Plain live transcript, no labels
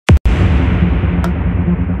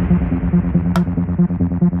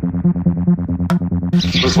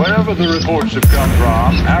But wherever the reports have come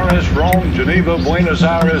from, Paris, Rome, Geneva, Buenos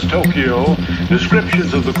Aires, Tokyo,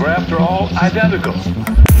 descriptions of the craft are all identical.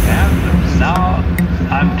 And now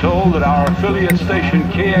I'm told that our affiliate station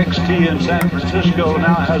KXT in San Francisco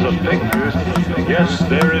now has a picture. Yes,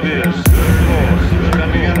 there it is. It's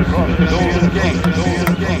coming in across the Golden Gate.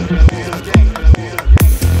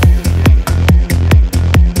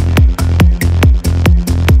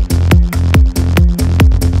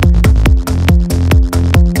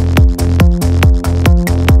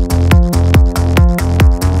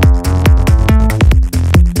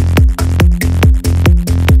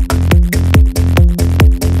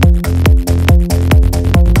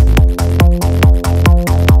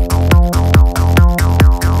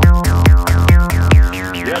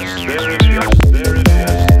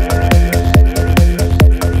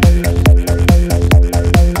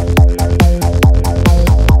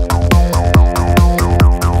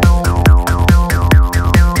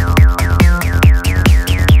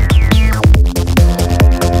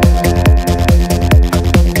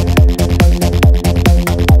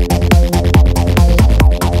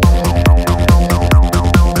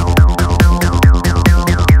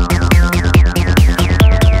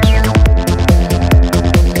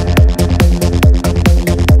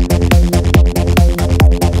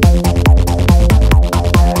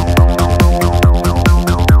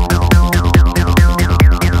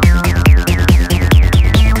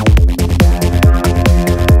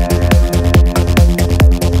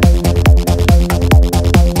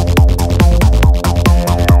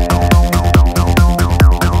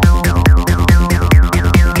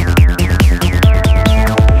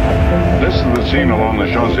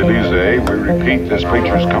 This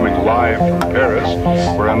picture is coming live from Paris,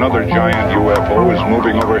 where another giant UFO is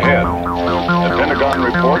moving overhead. The Pentagon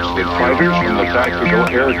reports that fighters from the tactical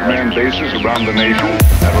air command bases around the nation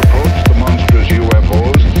have approached the monstrous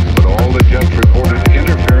UFOs, but all the jets reported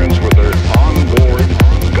interference with their onboard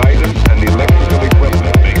guidance and electrical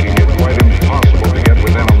equipment, making it quite impossible to get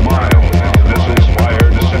within a mile. Missiles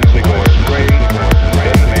fired essentially go astray.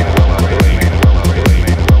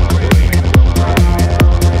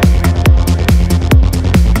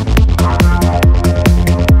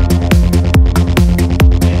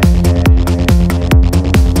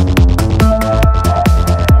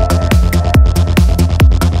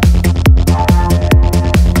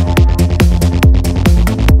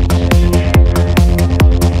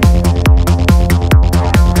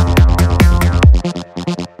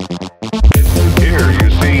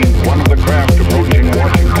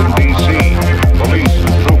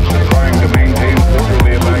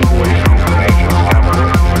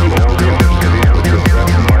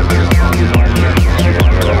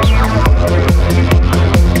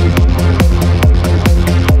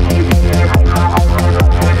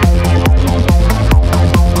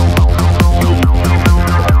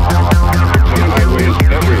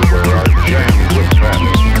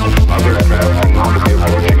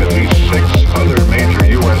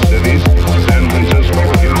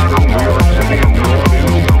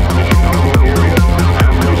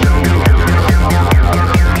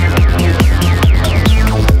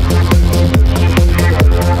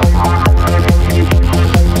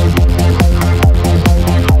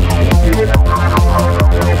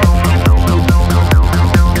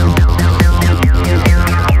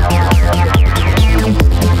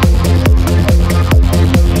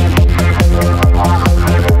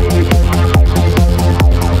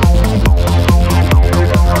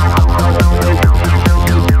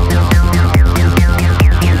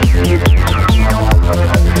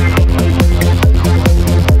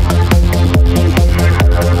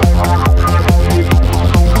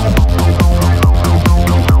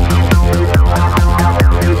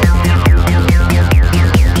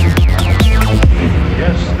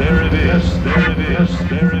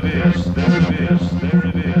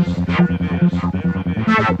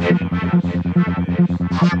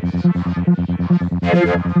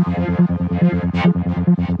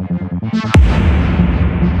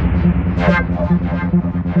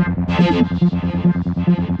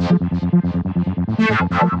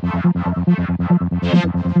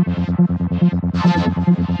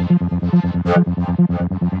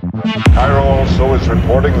 Cairo also is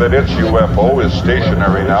reporting that its UFO is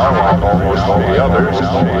stationary now, like almost all the others.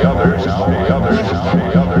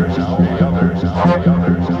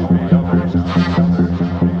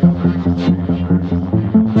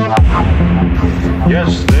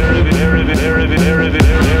 Yes, there it is, there it is, there it is, there it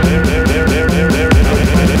is, there it is, there it is, there it is,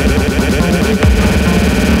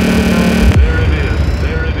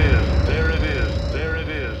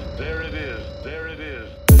 there it is.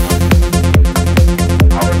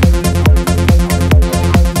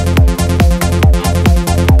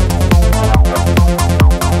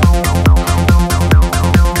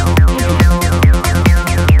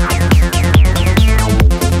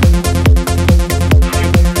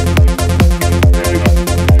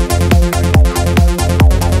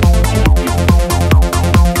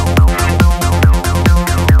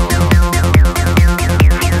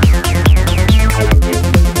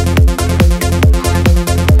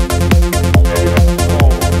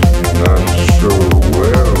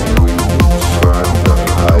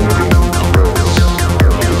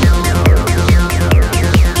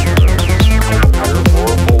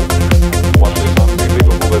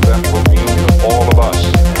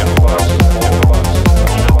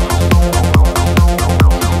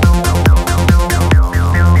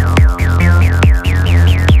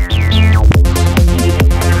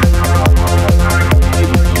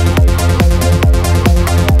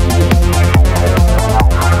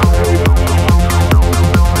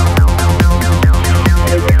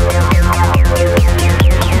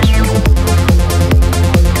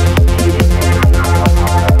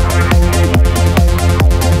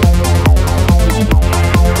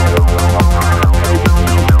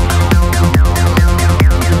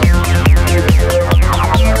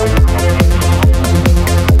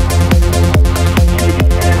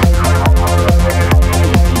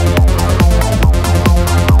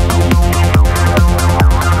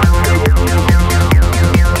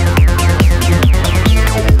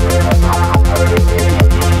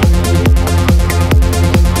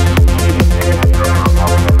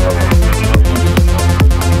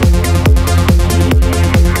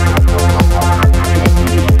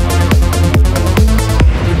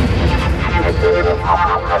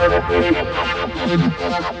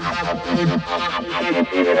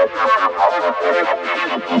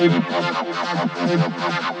 Thank